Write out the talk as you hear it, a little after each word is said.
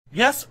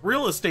Yes,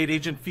 real estate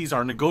agent fees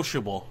are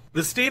negotiable.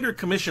 The standard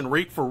commission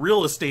rate for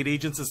real estate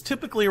agents is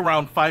typically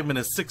around 5 to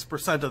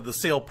 6% of the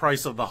sale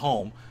price of the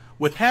home,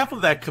 with half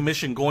of that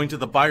commission going to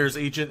the buyer's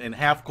agent and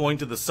half going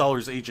to the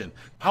seller's agent.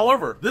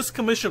 However, this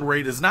commission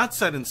rate is not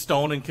set in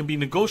stone and can be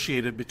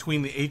negotiated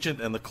between the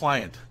agent and the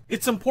client.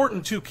 It's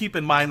important to keep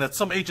in mind that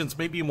some agents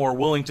may be more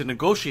willing to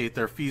negotiate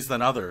their fees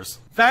than others.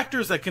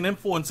 Factors that can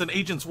influence an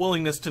agent's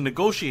willingness to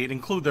negotiate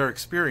include their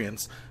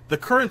experience, the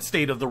current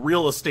state of the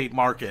real estate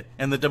market,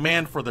 and the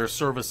demand for their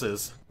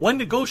services. When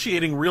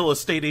negotiating real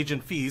estate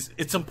agent fees,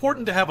 it's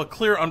important to have a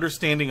clear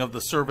understanding of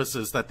the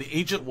services that the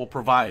agent will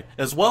provide,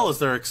 as well as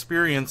their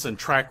experience and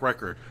track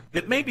record.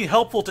 It may be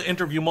helpful to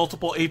interview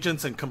multiple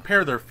agents and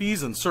compare their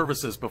fees and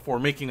services before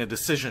making a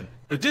decision.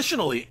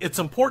 Additionally, it's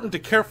important to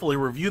carefully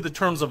review the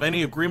terms of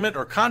any agreement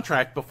or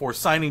contract before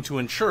signing to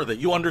ensure that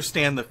you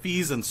understand the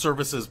fees and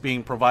services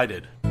being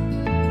provided.